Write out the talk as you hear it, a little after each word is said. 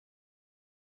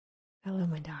Hello,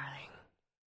 my darling,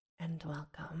 and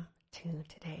welcome to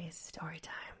today's story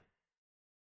time.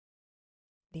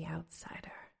 The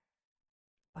Outsider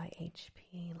by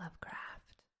H.P.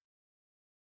 Lovecraft.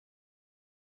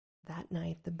 That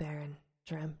night the Baron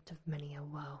dreamt of many a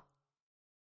woe,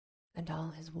 and all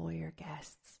his warrior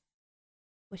guests,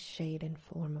 with shade and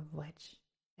form of witch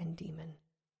and demon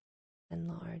and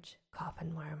large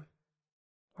coffin worm,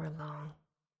 were long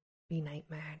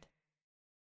be-nightmared.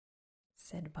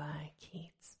 Said by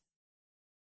Keats.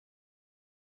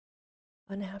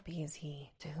 Unhappy is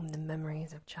he to whom the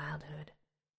memories of childhood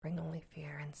bring only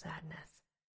fear and sadness.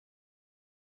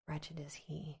 Wretched is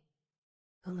he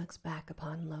who looks back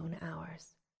upon lone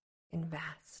hours in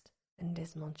vast and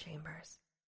dismal chambers,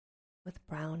 with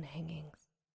brown hangings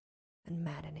and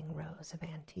maddening rows of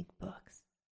antique books,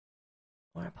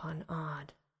 or upon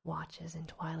odd watches in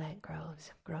twilight groves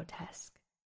of grotesque,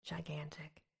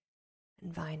 gigantic,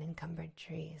 and vine-encumbered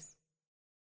trees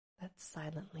that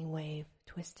silently wave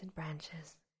twisted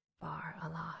branches far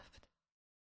aloft.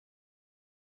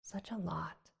 Such a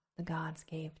lot the gods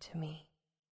gave to me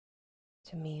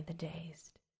the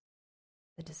dazed,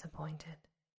 the disappointed,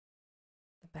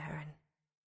 the barren,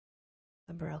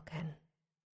 the broken,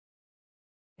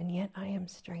 and yet I am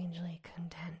strangely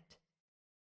content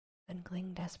and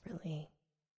cling desperately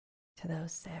to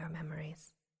those sere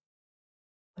memories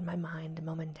when my mind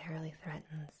momentarily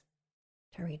threatens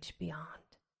to reach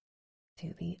beyond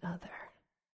to the other.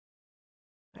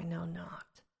 I know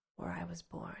not where I was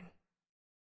born,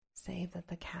 save that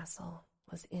the castle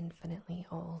was infinitely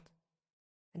old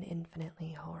and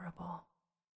infinitely horrible,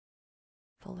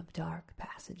 full of dark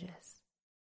passages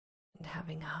and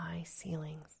having high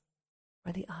ceilings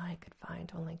where the eye could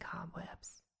find only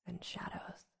cobwebs and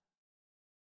shadows.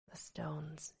 The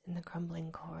stones in the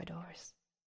crumbling corridors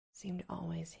seemed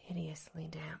always hideously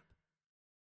damp,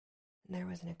 and there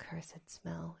was an accursed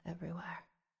smell everywhere,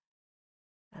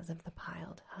 as of the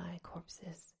piled high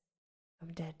corpses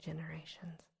of dead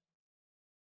generations.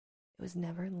 It was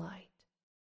never light,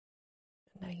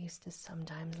 and I used to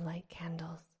sometimes light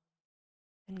candles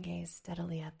and gaze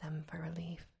steadily at them for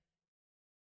relief.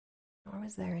 Nor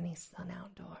was there any sun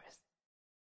outdoors,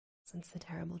 since the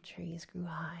terrible trees grew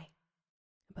high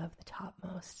above the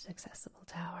topmost accessible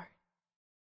tower.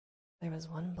 There was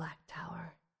one black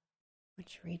tower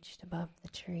which reached above the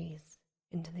trees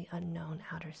into the unknown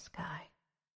outer sky,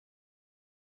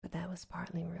 but that was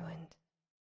partly ruined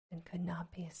and could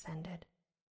not be ascended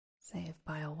save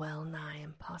by a well-nigh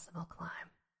impossible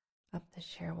climb up the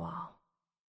sheer wall,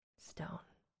 stone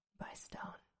by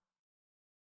stone.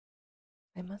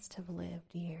 I must have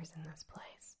lived years in this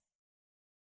place,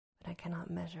 but I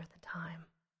cannot measure the time.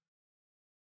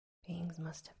 Beings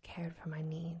must have cared for my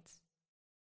needs,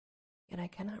 yet I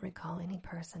cannot recall any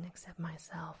person except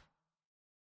myself,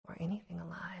 or anything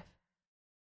alive,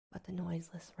 but the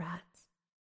noiseless rats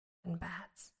and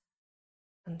bats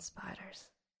and spiders.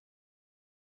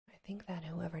 I think that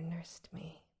whoever nursed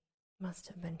me must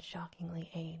have been shockingly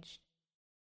aged,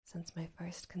 since my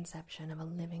first conception of a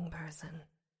living person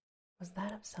was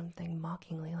that of something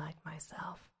mockingly like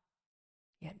myself,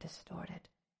 yet distorted,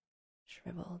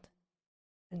 shriveled,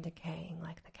 and decaying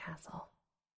like the castle.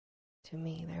 To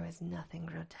me there was nothing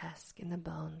grotesque in the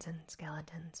bones and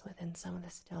skeletons within some of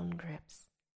the stone crypts,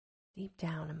 deep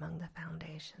down among the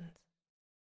foundations.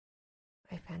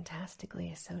 I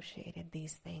fantastically associated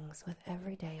these things with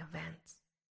everyday events,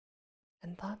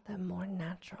 and thought them more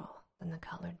natural than the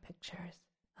colored pictures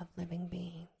of living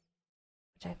beings,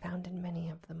 which I found in many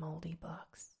of the moldy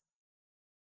books.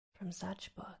 From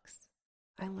such books,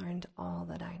 I learned all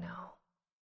that I know.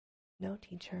 No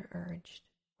teacher urged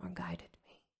or guided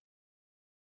me,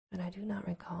 and I do not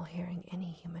recall hearing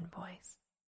any human voice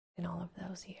in all of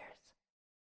those years,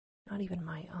 not even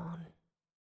my own.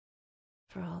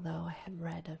 For although I had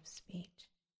read of speech,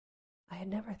 I had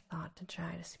never thought to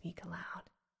try to speak aloud.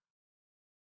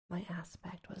 My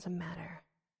aspect was a matter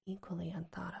equally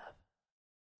unthought of,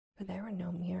 for there were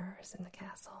no mirrors in the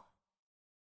castle,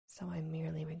 so I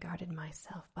merely regarded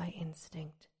myself by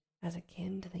instinct as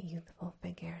akin to the youthful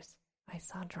figures I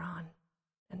saw drawn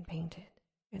and painted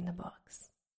in the books.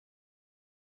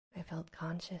 I felt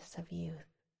conscious of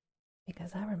youth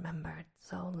because I remembered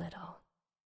so little.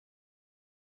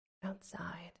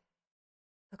 Outside,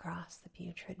 across the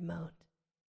putrid moat,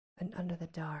 and under the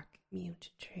dark,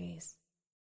 mute trees,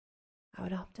 I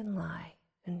would often lie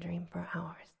and dream for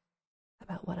hours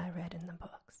about what I read in the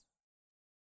books.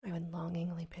 I would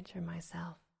longingly picture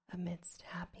myself amidst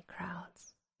happy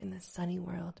crowds in the sunny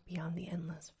world beyond the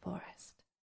endless forest.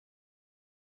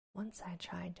 Once I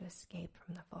tried to escape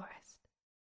from the forest,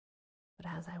 but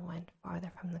as I went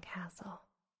farther from the castle,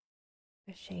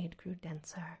 the shade grew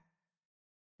denser,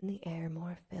 and the air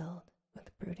more filled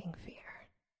with brooding fear.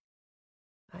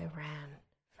 I ran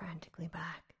frantically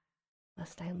back,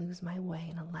 lest I lose my way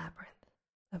in a labyrinth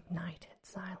of nighted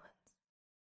silence.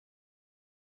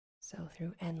 So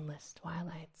through endless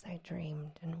twilights I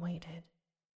dreamed and waited,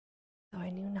 though I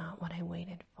knew not what I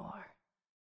waited for.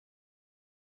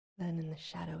 Then in the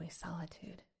shadowy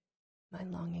solitude, my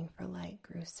longing for light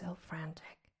grew so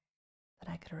frantic that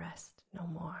I could rest no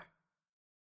more,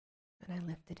 and I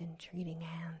lifted entreating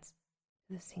hands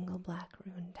to the single black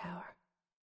ruined tower,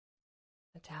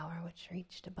 the tower which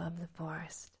reached above the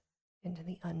forest into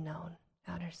the unknown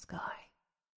outer sky.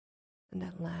 And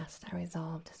at last I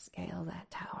resolved to scale that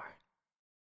tower,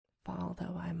 fall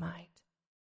though I might,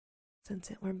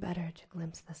 since it were better to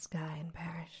glimpse the sky and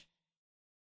perish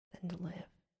than to live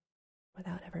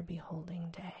without ever beholding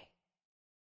day.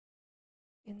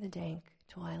 In the dank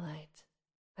twilight,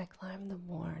 I climbed the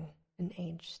worn and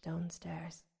aged stone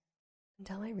stairs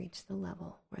until I reached the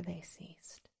level where they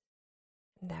ceased,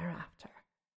 and thereafter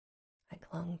I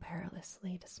clung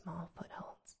perilously to small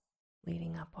footholds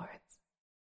leading upwards.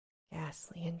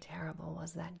 Ghastly and terrible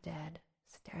was that dead,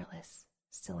 stairless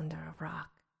cylinder of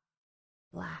rock,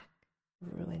 black,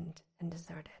 ruined, and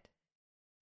deserted,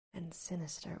 and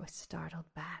sinister with startled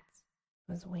bats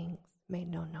whose wings made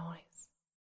no noise.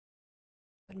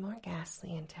 But more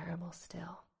ghastly and terrible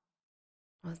still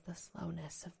was the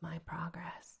slowness of my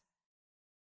progress,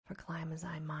 for climb as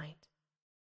I might,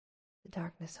 the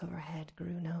darkness overhead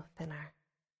grew no thinner,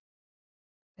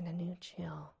 and a new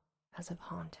chill, as of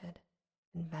haunted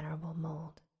and venerable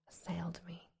mold, assailed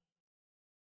me.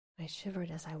 I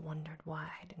shivered as I wondered why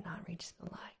I did not reach the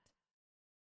light,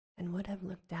 and would have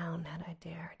looked down had I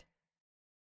dared.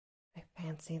 I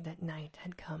fancied that night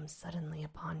had come suddenly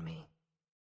upon me,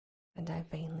 and I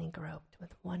vainly groped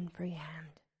with one free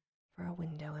hand for a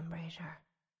window embrasure,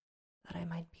 that I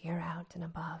might peer out and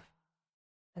above,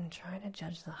 and try to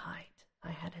judge the height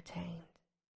I had attained.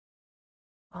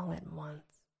 All at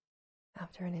once,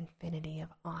 after an infinity of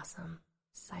awesome,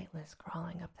 sightless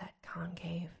crawling up that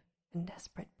concave and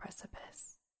desperate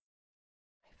precipice,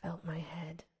 I felt my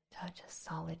head touch a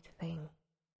solid thing,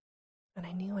 and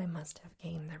I knew I must have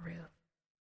gained the roof,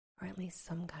 or at least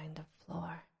some kind of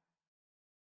floor.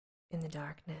 In the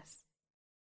darkness,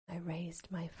 I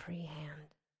raised my free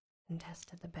hand and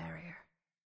tested the barrier,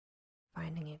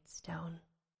 finding it stone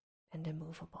and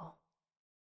immovable.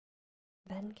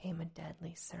 Then came a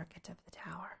deadly circuit of the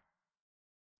tower,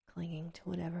 clinging to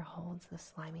whatever holds the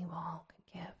slimy wall could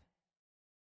give,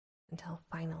 until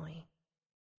finally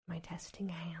my testing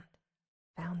hand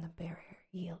found the barrier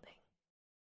yielding,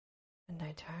 and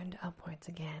I turned upwards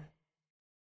again,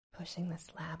 pushing the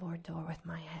slab or door with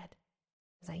my head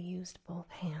as I used both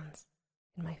hands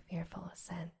in my fearful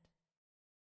ascent.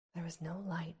 There was no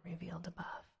light revealed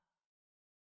above,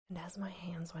 and as my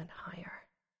hands went higher,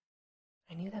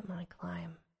 I knew that my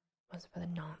climb was for the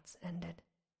nonce ended,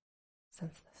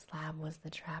 since the slab was the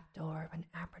trap door of an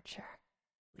aperture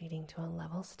leading to a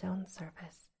level stone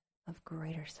surface of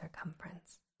greater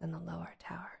circumference than the lower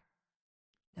tower,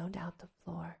 no doubt the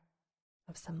floor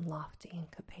of some lofty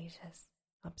and capacious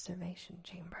observation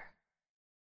chamber.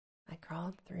 I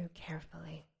crawled through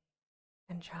carefully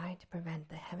and tried to prevent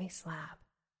the heavy slab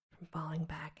from falling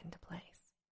back into place,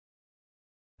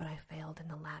 but I failed in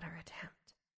the latter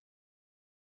attempt.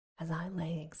 As I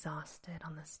lay exhausted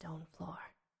on the stone floor,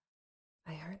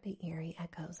 I heard the eerie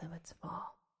echoes of its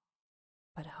fall,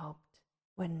 but hoped,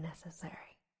 when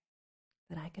necessary,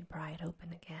 that I could pry it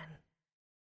open again.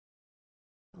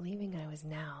 Believing I was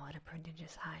now at a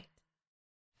prodigious height,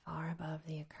 far above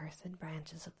the accursed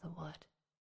branches of the wood,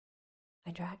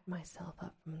 I dragged myself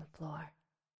up from the floor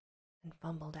and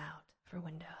fumbled out for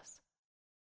windows,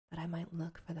 that I might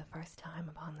look for the first time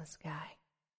upon the sky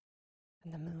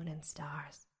and the moon and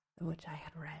stars of which I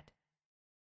had read.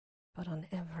 But on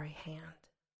every hand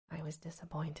I was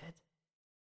disappointed,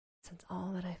 since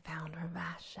all that I found were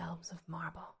vast shelves of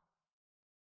marble,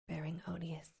 bearing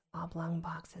odious oblong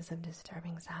boxes of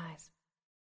disturbing size.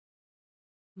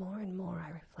 More and more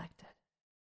I reflected,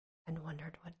 and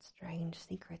wondered what strange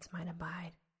secrets might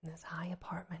abide in this high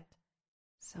apartment,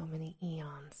 so many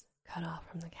eons cut off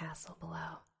from the castle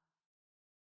below.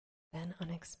 Then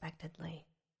unexpectedly,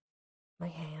 my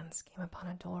hands came upon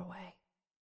a doorway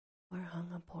where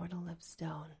hung a portal of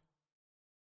stone,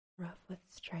 rough with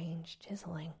strange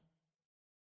chiseling.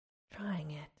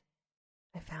 Trying it,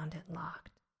 I found it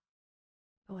locked,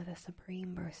 but with a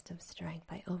supreme burst of strength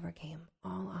I overcame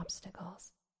all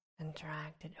obstacles and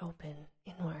dragged it open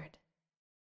inward.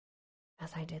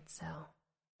 As I did so,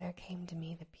 there came to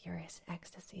me the purest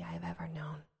ecstasy I have ever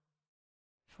known,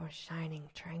 before shining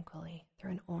tranquilly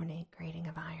through an ornate grating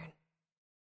of iron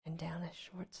and down a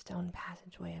short stone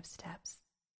passageway of steps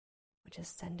which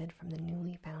ascended from the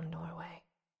newly found doorway,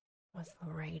 was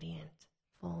the radiant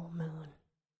full moon.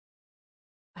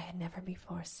 I had never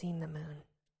before seen the moon,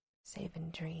 save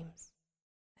in dreams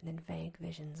and in vague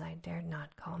visions I dared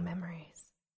not call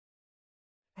memories.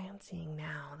 Fancying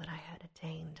now that I had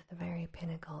attained the very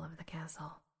pinnacle of the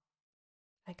castle,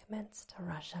 I commenced to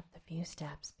rush up the few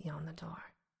steps beyond the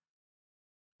door,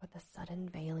 but the sudden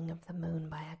veiling of the moon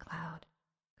by a cloud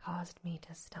caused me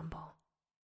to stumble,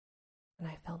 and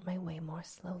I felt my way more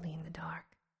slowly in the dark.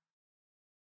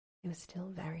 It was still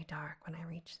very dark when I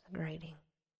reached the grating,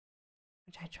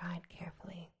 which I tried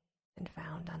carefully and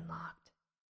found unlocked.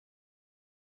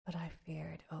 But I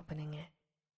feared opening it,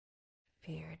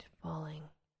 feared falling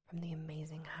from the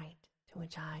amazing height to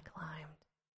which I climbed.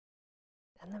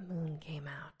 Then the moon came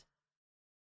out.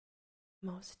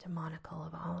 Most demoniacal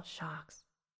of all shocks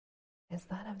is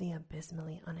that of the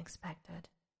abysmally unexpected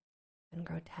and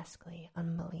grotesquely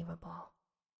unbelievable.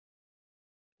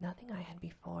 Nothing I had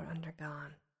before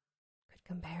undergone could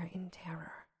compare in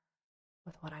terror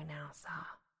with what I now saw,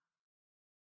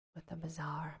 with the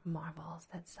bizarre marvels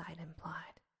that sight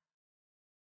implied.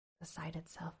 The sight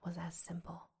itself was as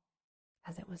simple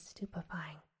as it was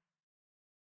stupefying,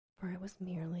 for it was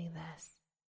merely this.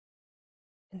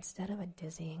 Instead of a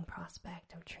dizzying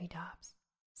prospect of treetops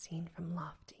seen from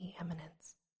lofty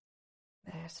eminence,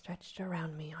 there stretched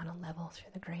around me on a level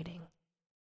through the grating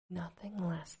nothing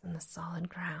less than the solid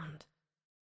ground,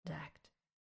 decked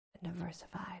and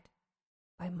diversified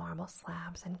by marble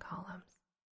slabs and columns,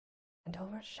 and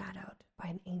overshadowed by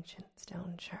an ancient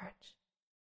stone church,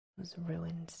 whose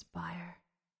ruined spire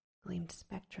gleamed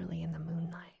spectrally in the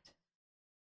moonlight.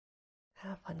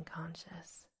 Half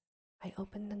unconscious, I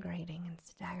opened the grating and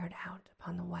staggered out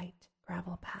upon the white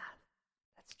gravel path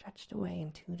that stretched away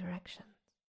in two directions.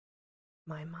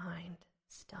 My mind,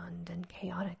 stunned and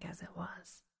chaotic as it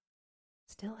was,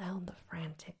 still held the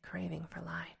frantic craving for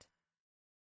light,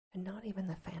 and not even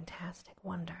the fantastic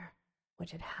wonder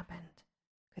which had happened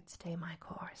could stay my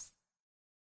course.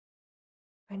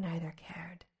 I neither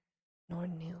cared nor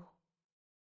knew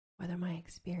whether my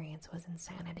experience was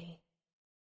insanity,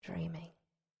 dreaming,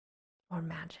 or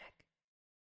magic,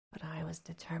 but I was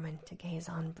determined to gaze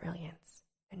on brilliance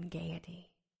and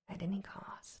gaiety at any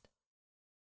cost.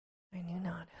 I knew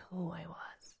not who I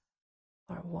was,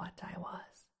 or what I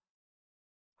was,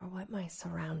 or what my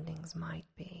surroundings might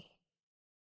be,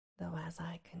 though as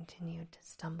I continued to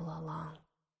stumble along,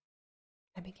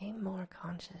 I became more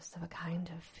conscious of a kind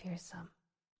of fearsome,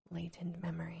 latent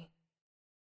memory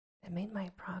that made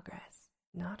my progress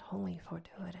not wholly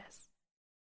fortuitous.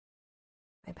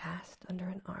 I passed under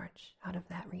an arch out of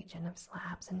that region of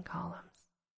slabs and columns,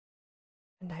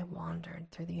 and I wandered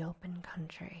through the open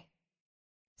country,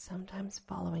 sometimes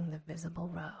following the visible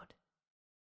road,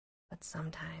 but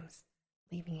sometimes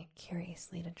leaving it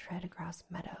curiously to tread across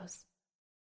meadows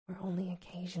where only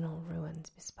occasional ruins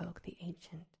bespoke the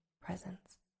ancient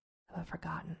presence of a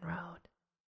forgotten road.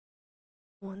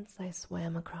 Once I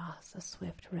swam across a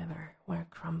swift river where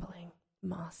crumbling,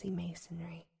 mossy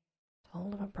masonry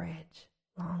told of a bridge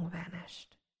long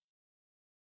vanished.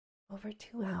 Over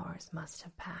 2 hours must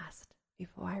have passed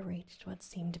before I reached what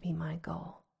seemed to be my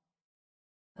goal,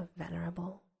 a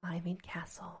venerable ivied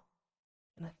castle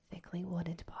in a thickly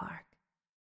wooded park,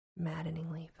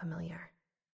 maddeningly familiar,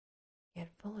 yet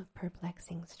full of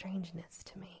perplexing strangeness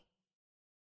to me.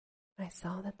 I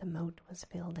saw that the moat was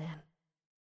filled in,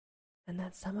 and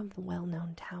that some of the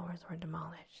well-known towers were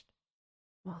demolished,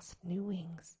 whilst new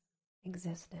wings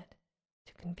existed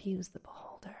to confuse the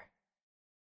beholder.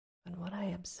 But what I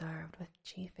observed with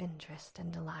chief interest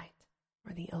and delight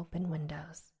were the open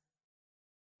windows,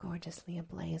 gorgeously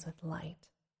ablaze with light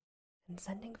and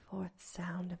sending forth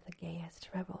sound of the gayest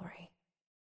revelry.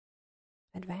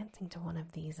 Advancing to one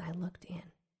of these, I looked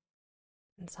in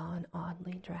and saw an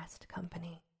oddly dressed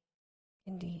company,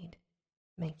 indeed,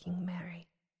 making merry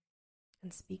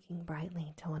and speaking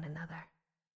brightly to one another.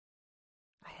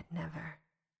 I had never,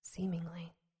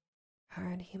 seemingly,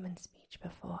 heard human speech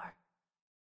before,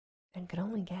 and could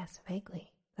only guess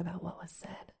vaguely about what was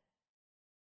said.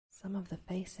 Some of the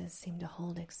faces seemed to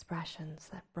hold expressions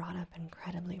that brought up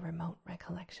incredibly remote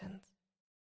recollections.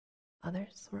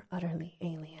 Others were utterly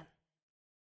alien.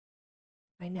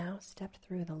 I now stepped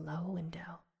through the low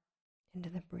window into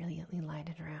the brilliantly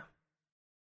lighted room,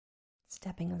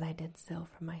 stepping as I did so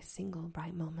from my single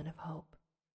bright moment of hope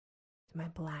to my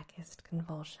blackest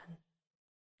convulsion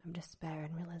of despair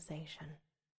and realization.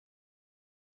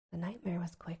 The nightmare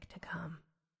was quick to come,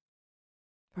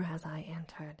 for as I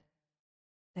entered,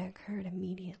 there occurred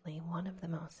immediately one of the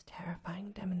most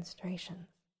terrifying demonstrations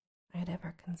I had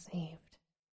ever conceived.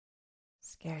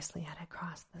 Scarcely had I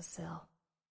crossed the sill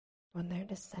when there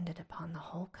descended upon the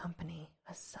whole company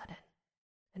a sudden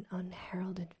and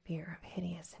unheralded fear of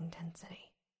hideous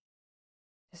intensity,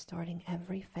 distorting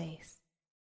every face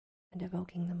and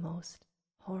evoking the most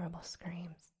horrible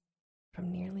screams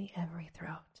from nearly every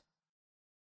throat.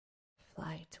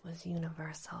 Flight was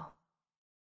universal,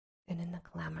 and in the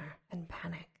clamor and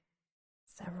panic,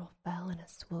 several fell in a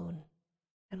swoon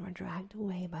and were dragged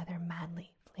away by their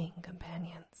madly fleeing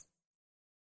companions.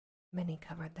 Many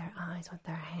covered their eyes with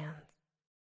their hands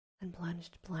and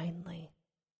plunged blindly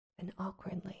and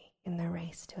awkwardly in their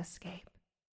race to escape.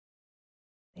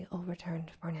 They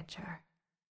overturned furniture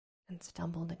and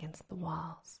stumbled against the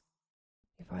walls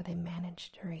before they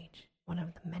managed to reach one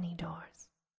of the many doors.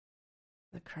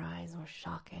 The cries were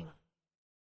shocking,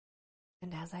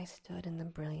 and as I stood in the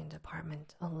brilliant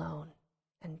apartment alone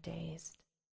and dazed,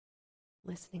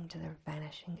 listening to their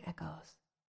vanishing echoes,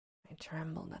 I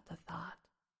trembled at the thought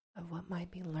of what might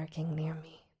be lurking near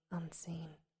me unseen.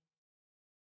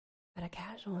 At a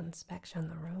casual inspection,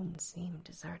 the room seemed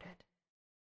deserted,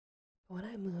 but when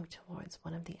I moved towards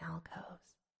one of the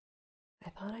alcoves, I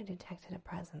thought I detected a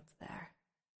presence there,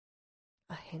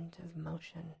 a hint of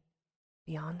motion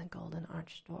beyond the golden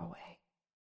arched doorway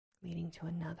leading to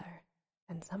another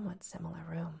and somewhat similar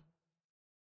room.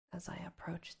 As I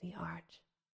approached the arch,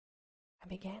 I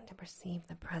began to perceive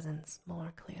the presence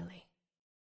more clearly,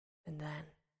 and then,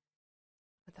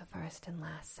 with the first and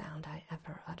last sound I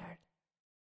ever uttered,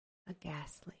 a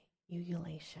ghastly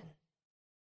ululation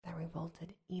that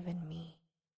revolted even me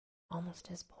almost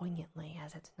as poignantly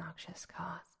as its noxious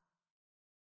cause,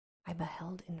 I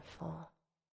beheld in full,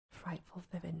 frightful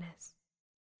vividness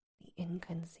the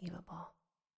inconceivable,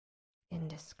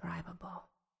 indescribable,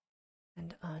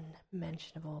 and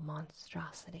unmentionable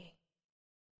monstrosity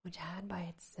which had by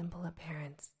its simple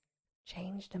appearance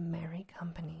changed a merry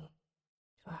company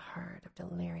to a herd of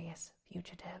delirious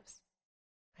fugitives.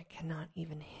 I cannot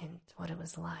even hint what it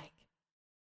was like,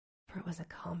 for it was a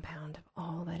compound of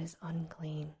all that is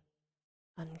unclean,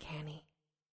 uncanny,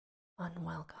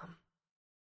 unwelcome,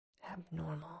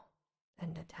 abnormal,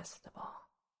 and detestable.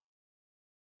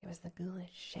 It was the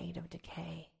ghoulish shade of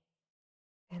decay,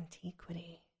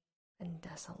 antiquity, and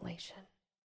desolation,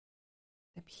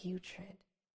 the putrid,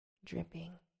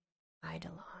 dripping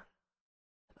eidolon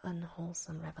of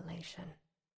unwholesome revelation,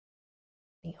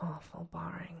 the awful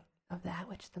barring of that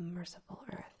which the merciful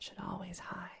earth should always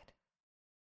hide.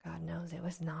 God knows it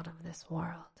was not of this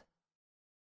world,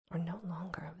 or no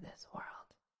longer of this world.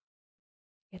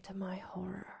 Yet to my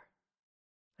horror,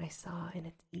 I saw in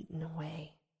its eaten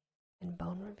away and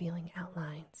bone-revealing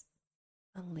outlines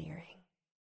a leering,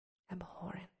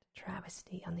 abhorrent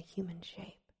travesty on the human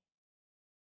shape,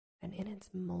 and in its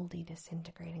moldy,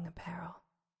 disintegrating apparel,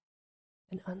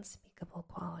 an unspeakable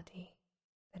quality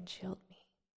that chilled me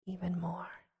even more.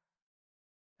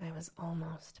 I was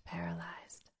almost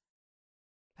paralyzed,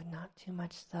 but not too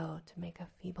much so to make a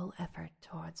feeble effort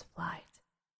towards flight,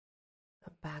 a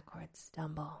backward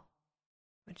stumble,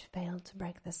 which failed to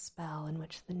break the spell in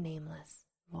which the nameless,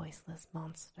 voiceless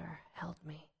monster held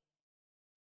me.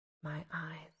 My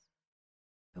eyes,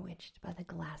 bewitched by the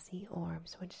glassy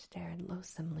orbs which stared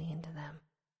loathsomely into them,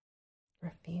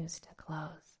 refused to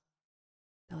close,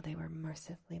 though they were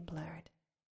mercifully blurred,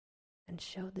 and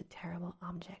showed the terrible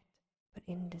object but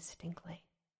indistinctly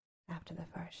after the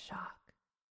first shock.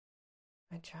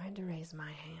 I tried to raise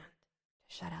my hand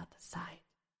to shut out the sight,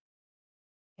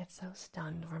 yet so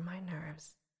stunned were my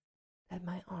nerves that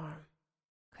my arm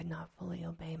could not fully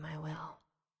obey my will.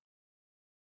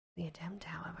 The attempt,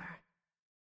 however,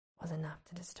 was enough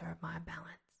to disturb my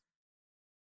balance,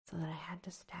 so that I had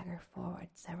to stagger forward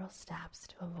several steps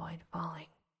to avoid falling.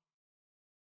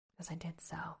 As I did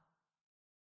so,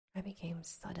 I became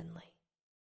suddenly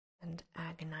and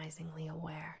agonizingly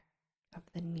aware of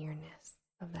the nearness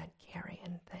of that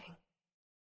carrion thing,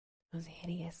 whose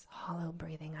hideous hollow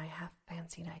breathing I half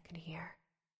fancied I could hear.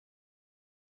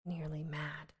 Nearly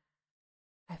mad,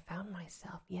 I found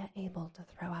myself yet able to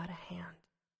throw out a hand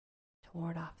to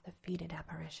ward off the fetid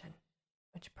apparition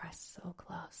which pressed so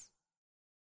close,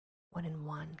 when in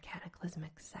one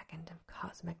cataclysmic second of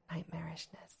cosmic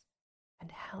nightmarishness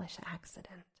and hellish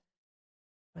accident,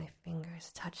 my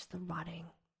fingers touched the rotting,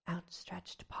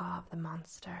 outstretched paw of the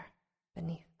monster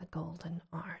beneath the golden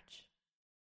arch.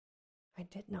 I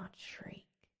did not shriek,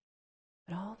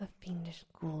 but all the fiendish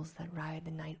ghouls that ride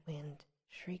the night wind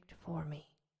shrieked for me,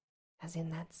 as in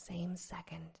that same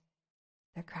second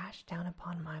there crashed down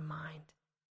upon my mind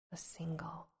a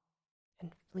single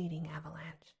and fleeting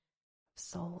avalanche of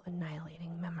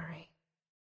soul-annihilating memory.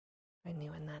 I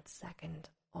knew in that second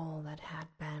all that had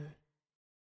been.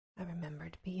 I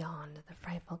remembered beyond the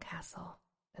frightful castle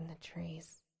and the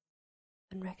trees,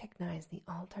 and recognized the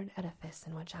altered edifice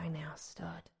in which I now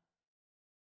stood.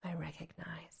 I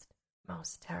recognized,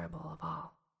 most terrible of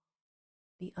all,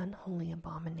 the unholy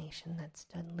abomination that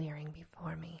stood leering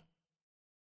before me.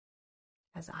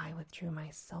 As I withdrew my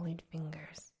sullied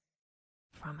fingers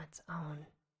from its own.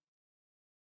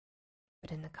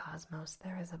 But in the cosmos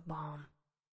there is a balm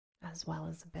as well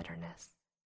as a bitterness,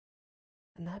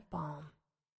 and that balm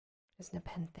is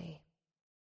Nepenthe.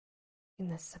 In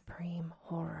the supreme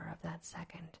horror of that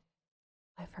second,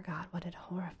 I forgot what had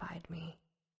horrified me,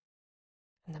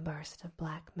 and the burst of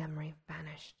black memory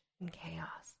vanished in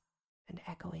chaos and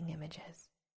echoing images.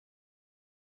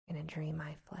 In a dream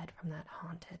I fled from that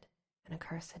haunted and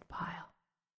accursed pile,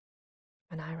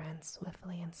 and I ran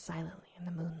swiftly and silently in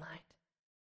the moonlight.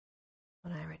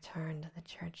 When I returned to the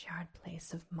churchyard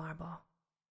place of marble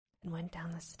and went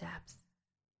down the steps,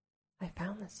 I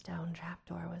found the stone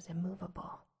trapdoor was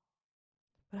immovable,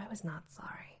 but I was not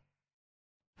sorry,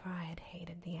 for I had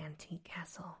hated the antique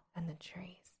castle and the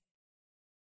trees.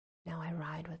 Now I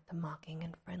ride with the mocking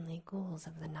and friendly ghouls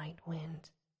of the night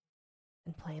wind,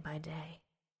 and play by day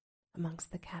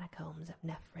amongst the catacombs of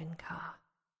Nephrin Ka,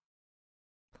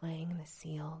 playing in the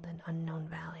sealed and unknown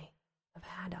valley of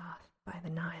Hadoth by the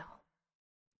Nile.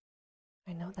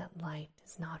 I know that light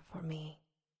is not for me,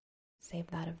 save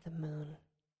that of the moon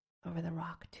over the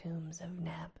rock tombs of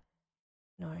Neb,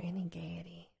 nor any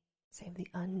gaiety save the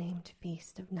unnamed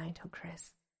feast of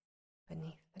Nitocris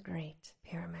beneath the great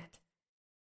pyramid.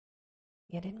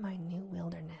 Yet in my new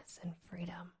wilderness and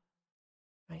freedom,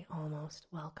 I almost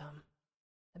welcome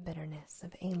the bitterness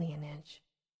of alienage,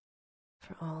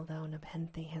 for although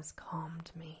Nepenthe has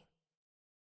calmed me,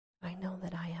 I know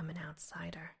that I am an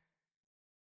outsider,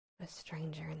 a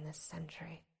stranger in this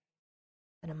century,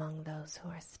 and among those who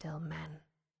are still men.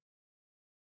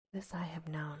 This I have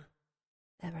known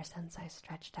ever since I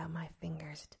stretched out my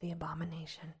fingers to the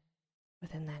abomination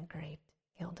within that great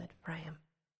gilded frame.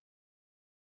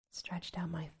 Stretched out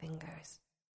my fingers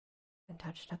and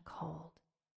touched a cold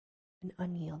and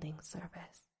unyielding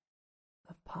surface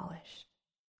of polished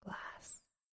glass.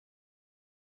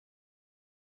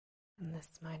 And this,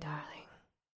 my darling,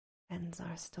 ends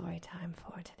our story time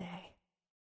for today.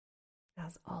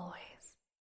 As always,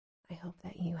 I hope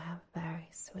that you have very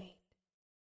sweet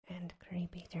and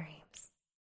creepy dreams.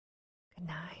 Good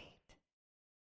night.